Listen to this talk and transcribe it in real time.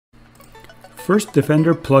First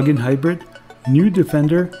Defender plug-in hybrid, new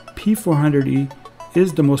Defender P400e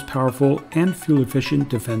is the most powerful and fuel-efficient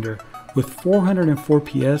Defender with 404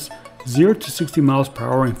 PS, 0 to 60 miles per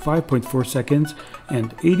hour in 5.4 seconds,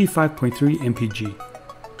 and 85.3 mpg.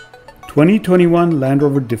 2021 Land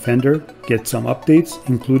Rover Defender gets some updates,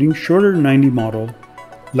 including shorter 90 model.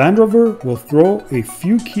 Land Rover will throw a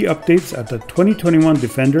few key updates at the 2021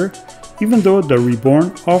 Defender, even though the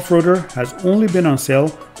reborn off-roader has only been on sale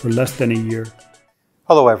for less than a year.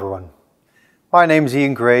 Hello everyone, my name is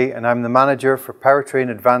Ian Gray and I'm the Manager for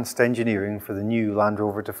Powertrain Advanced Engineering for the new Land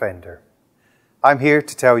Rover Defender. I'm here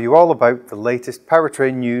to tell you all about the latest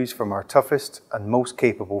powertrain news from our toughest and most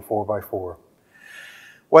capable 4x4.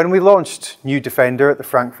 When we launched new Defender at the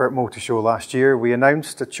Frankfurt Motor Show last year, we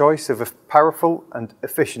announced a choice of powerful and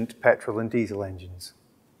efficient petrol and diesel engines.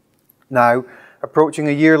 Now, approaching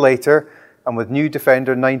a year later, and with new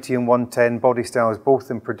Defender 90 and 110 body styles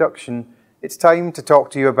both in production, it's time to talk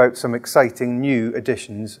to you about some exciting new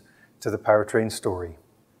additions to the powertrain story.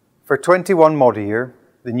 For 21 model year,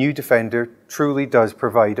 the new Defender truly does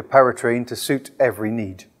provide a powertrain to suit every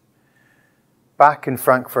need. Back in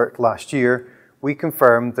Frankfurt last year, we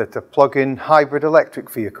confirmed that a plug-in hybrid electric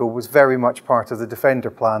vehicle was very much part of the Defender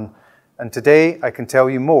plan, and today I can tell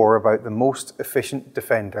you more about the most efficient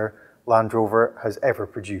Defender Land Rover has ever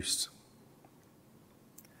produced.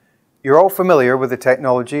 You're all familiar with the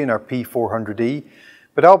technology in our P400e,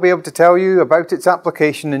 but I'll be able to tell you about its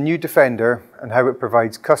application in new Defender and how it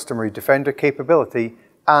provides customary Defender capability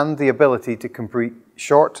and the ability to complete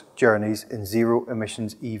short journeys in zero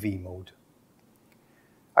emissions EV mode.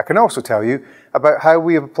 I can also tell you about how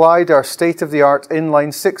we have applied our state-of-the-art inline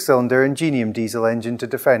 6-cylinder Ingenium diesel engine to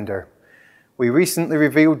Defender. We recently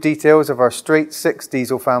revealed details of our straight 6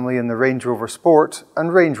 diesel family in the Range Rover Sport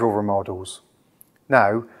and Range Rover models.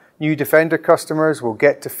 Now, new Defender customers will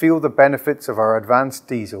get to feel the benefits of our advanced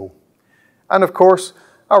diesel. And of course,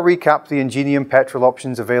 I'll recap the Ingenium petrol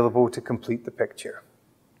options available to complete the picture.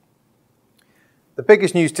 The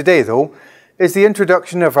biggest news today, though, is the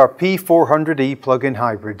introduction of our P400e plug-in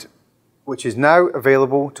hybrid, which is now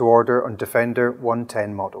available to order on Defender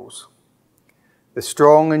 110 models. The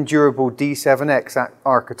strong and durable D7X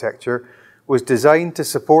architecture was designed to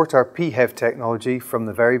support our PHEV technology from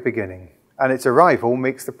the very beginning, and its arrival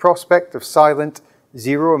makes the prospect of silent,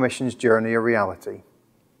 zero emissions journey a reality.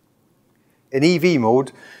 In EV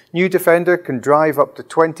mode, new Defender can drive up to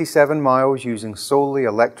 27 miles using solely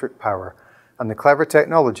electric power, and the clever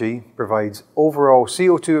technology provides overall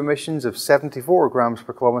CO2 emissions of 74 grams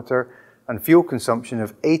per kilometre and fuel consumption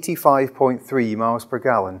of 85.3 miles per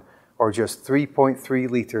gallon, or just 3.3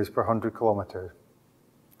 litres per 100 kilometres.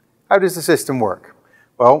 How does the system work?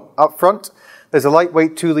 Well, up front, there's a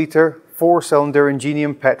lightweight 2-litre, 4-cylinder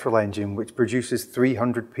Ingenium petrol engine which produces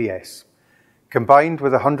 300 PS. Combined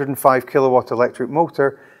with a 105 kilowatt electric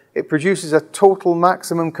motor, it produces a total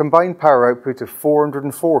maximum combined power output of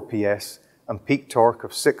 404 PS and peak torque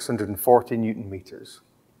of 640 Newton meters.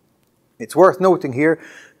 It's worth noting here,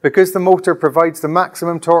 because the motor provides the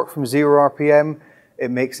maximum torque from 0 RPM,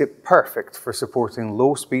 it makes it perfect for supporting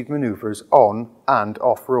low-speed manoeuvres on and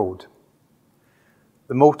off-road.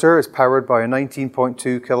 The motor is powered by a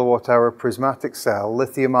 19.2 kilowatt-hour prismatic cell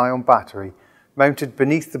lithium-ion battery mounted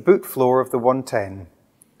beneath the boot floor of the 110.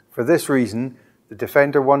 For this reason, the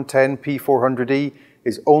Defender 110 P400e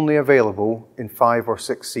is only available in 5 or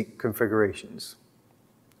 6 seat configurations.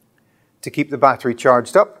 To keep the battery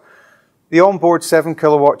charged up, the onboard 7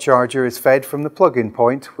 kilowatt charger is fed from the plug-in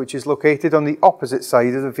point, which is located on the opposite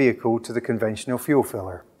side of the vehicle to the conventional fuel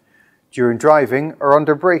filler. During driving or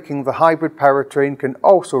under braking, the hybrid powertrain can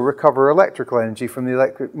also recover electrical energy from the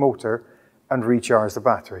electric motor and recharge the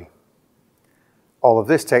battery. All of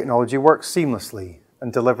this technology works seamlessly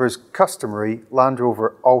and delivers customary Land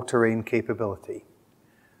Rover all-terrain capability.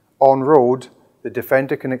 On road, the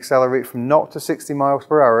Defender can accelerate from 0 to 60 miles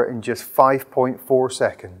per hour in just 5.4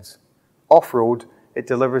 seconds. Off-road, it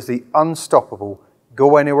delivers the unstoppable,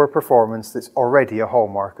 go-anywhere performance that's already a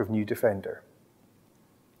hallmark of new Defender.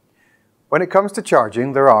 When it comes to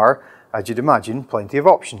charging, there are, as you'd imagine, plenty of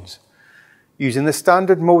options. Using the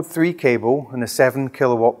standard Mode 3 cable and a 7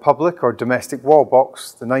 kilowatt public or domestic wall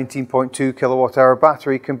box, the 19.2 kilowatt-hour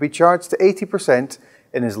battery can be charged to 80%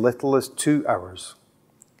 in as little as 2 hours.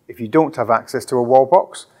 If you don't have access to a wall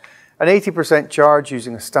box, an 80% charge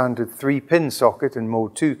using a standard 3-pin socket and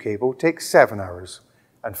Mode 2 cable takes 7 hours.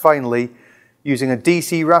 And finally, using a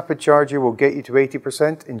DC rapid charger will get you to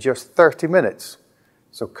 80% in just 30 minutes.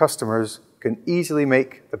 So customers can easily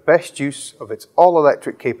make the best use of its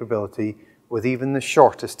all-electric capability with even the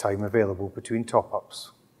shortest time available between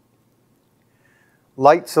top-ups.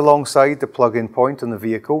 Lights alongside the plug-in point on the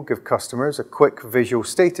vehicle give customers a quick visual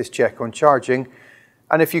status check on charging,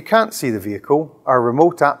 and if you can't see the vehicle, our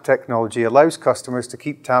remote app technology allows customers to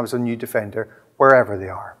keep tabs on New Defender wherever they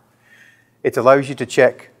are. It allows you to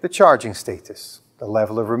check the charging status, the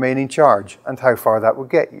level of remaining charge, and how far that will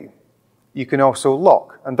get you. You can also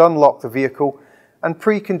lock and unlock the vehicle and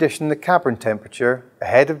precondition the cabin temperature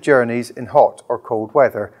ahead of journeys in hot or cold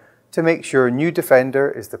weather to make sure New Defender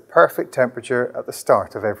is the perfect temperature at the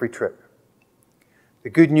start of every trip. The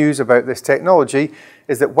good news about this technology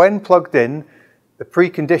is that when plugged in, the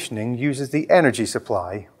preconditioning uses the energy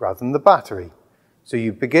supply rather than the battery, so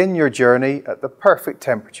you begin your journey at the perfect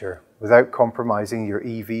temperature without compromising your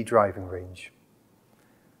EV driving range.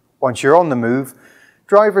 Once you're on the move,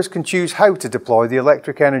 drivers can choose how to deploy the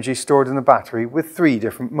electric energy stored in the battery with 3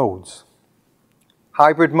 different modes.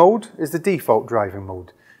 Hybrid mode is the default driving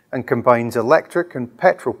mode and combines electric and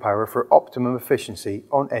petrol power for optimum efficiency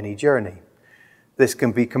on any journey. This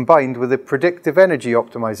can be combined with a predictive energy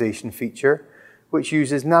optimization feature, which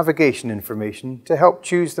uses navigation information to help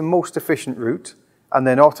choose the most efficient route and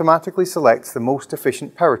then automatically selects the most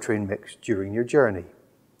efficient powertrain mix during your journey.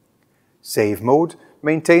 Save mode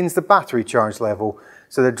maintains the battery charge level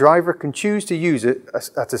so the driver can choose to use it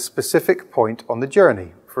at a specific point on the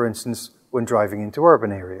journey, for instance, when driving into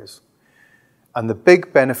urban areas. And the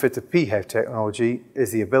big benefit of PHEV technology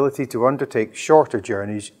is the ability to undertake shorter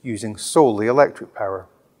journeys using solely electric power.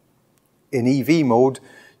 In EV mode,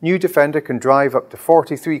 New Defender can drive up to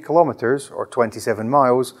 43 kilometers or 27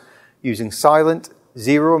 miles using silent,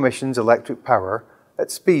 zero emissions electric power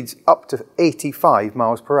at speeds up to 85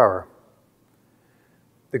 miles per hour.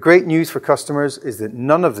 The great news for customers is that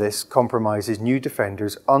none of this compromises New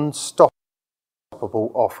Defender's unstoppable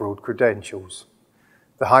off-road credentials.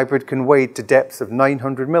 The hybrid can wade to depths of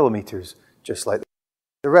 900 millimeters, just like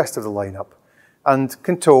the rest of the lineup, and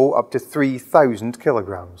can tow up to 3,000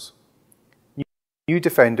 kilograms. New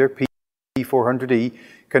Defender P400e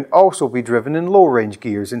can also be driven in low-range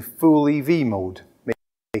gears in full EV mode,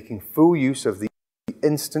 making full use of the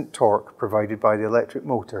instant torque provided by the electric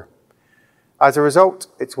motor. As a result,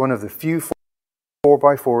 it's one of the few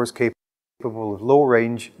 4x4s capable of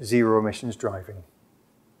low-range, zero-emissions driving.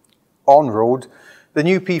 On-road, the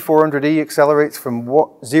new P400e accelerates from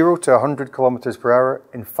 0 to 100 km per hour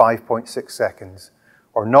in 5.6 seconds,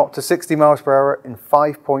 or 0 to 60 miles per hour in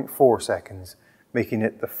 5.4 seconds, making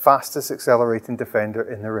it the fastest accelerating Defender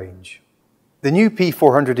in the range. The new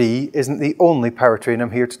P400e isn't the only powertrain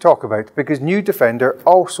I'm here to talk about, because New Defender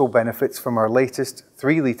also benefits from our latest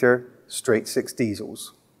 3-litre straight-six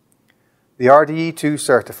diesels. The RDE2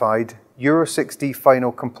 certified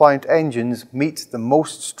Eu6d-Final compliant engines meet the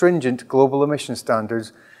most stringent global emission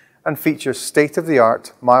standards and feature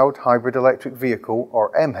state-of-the-art mild hybrid electric vehicle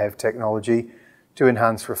or MHEV technology to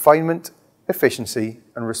enhance refinement, efficiency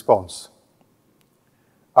and response.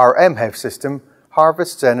 Our MHEV system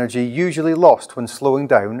harvests energy usually lost when slowing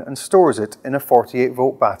down and stores it in a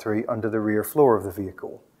 48-volt battery under the rear floor of the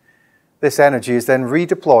vehicle. This energy is then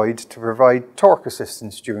redeployed to provide torque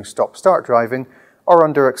assistance during stop-start driving or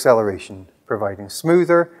under acceleration, providing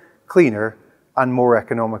smoother, cleaner and more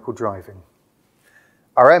economical driving.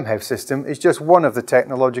 Our MHEV system is just one of the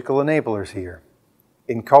technological enablers here.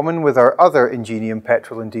 In common with our other Ingenium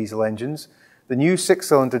petrol and diesel engines, the new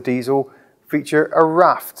 6-cylinder diesel feature a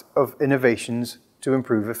raft of innovations to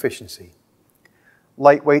improve efficiency.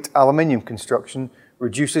 Lightweight aluminium construction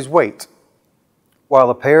reduces weight, while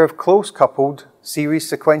a pair of close-coupled, series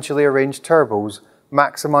sequentially arranged turbos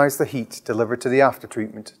maximize the heat delivered to the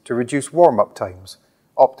aftertreatment to reduce warm-up times,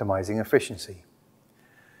 optimizing efficiency.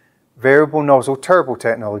 Variable nozzle turbo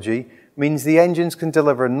technology means the engines can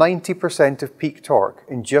deliver 90% of peak torque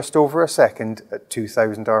in just over a second at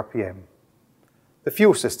 2000 RPM. The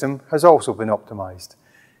fuel system has also been optimized.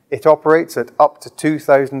 It operates at up to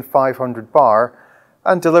 2500 bar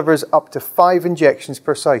and delivers up to 5 injections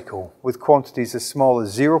per cycle, with quantities as small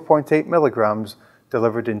as 0.8 milligrams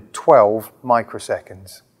delivered in 12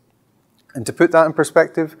 microseconds. And to put that in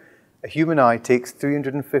perspective, a human eye takes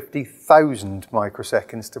 350,000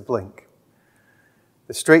 microseconds to blink.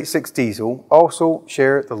 The straight-six diesel also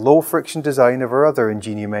share the low-friction design of our other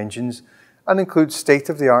Ingenium engines and include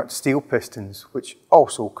state-of-the-art steel pistons, which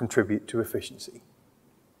also contribute to efficiency.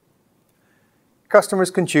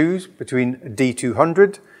 Customers can choose between a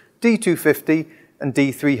D200, D250 and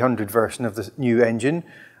D300 version of the new engine,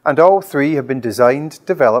 and all 3 have been designed,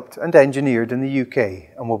 developed and engineered in the UK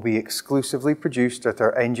and will be exclusively produced at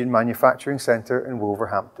our engine manufacturing centre in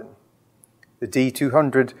Wolverhampton. The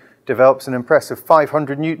D200 develops an impressive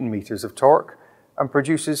 500 Newton meters of torque, and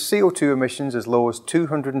produces CO2 emissions as low as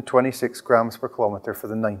 226 grams per kilometre for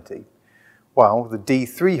the 90, while the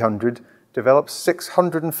D300 develops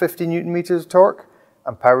 650 Newton meters of torque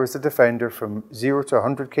and powers the Defender from 0 to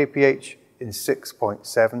 100 kph in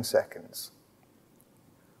 6.7 seconds.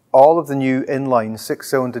 All of the new inline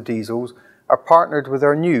 6-cylinder diesels are partnered with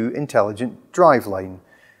our new intelligent driveline,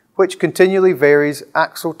 which continually varies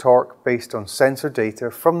axle torque based on sensor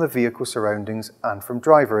data from the vehicle surroundings and from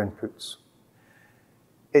driver inputs.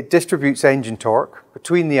 It distributes engine torque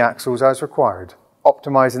between the axles as required,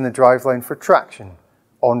 optimizing the driveline for traction,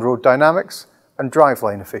 on-road dynamics and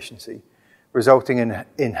driveline efficiency, resulting in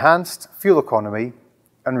enhanced fuel economy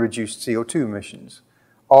and reduced CO2 emissions,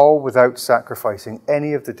 all without sacrificing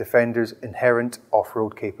any of the Defender's inherent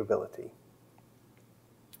off-road capability.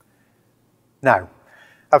 Now,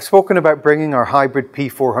 I've spoken about bringing our hybrid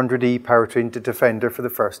P400e powertrain to Defender for the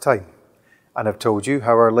first time, and I've told you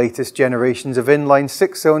how our latest generations of inline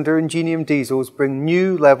 6-cylinder Ingenium diesels bring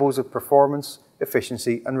new levels of performance,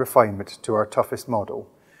 efficiency and refinement to our toughest model,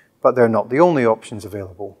 but they're not the only options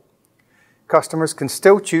available. Customers can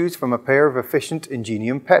still choose from a pair of efficient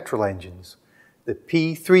Ingenium petrol engines. The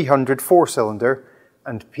P300 4-cylinder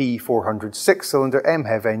and P400 6-cylinder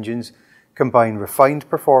MHEV engines combine refined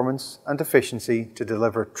performance and efficiency to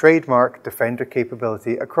deliver trademark Defender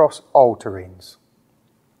capability across all terrains.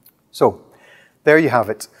 So, there you have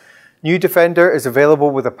it. New Defender is available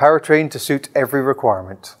with a powertrain to suit every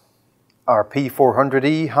requirement. Our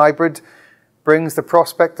P400e hybrid brings the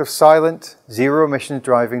prospect of silent, zero-emission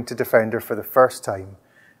driving to Defender for the first time,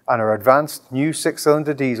 and our advanced new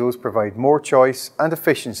 6-cylinder diesels provide more choice and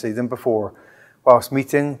efficiency than before, whilst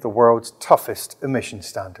meeting the world's toughest emission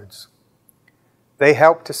standards. They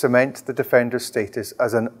help to cement the Defender's status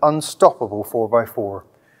as an unstoppable 4x4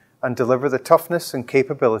 and deliver the toughness and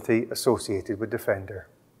capability associated with Defender.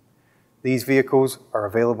 These vehicles are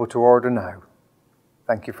available to order now.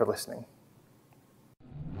 Thank you for listening.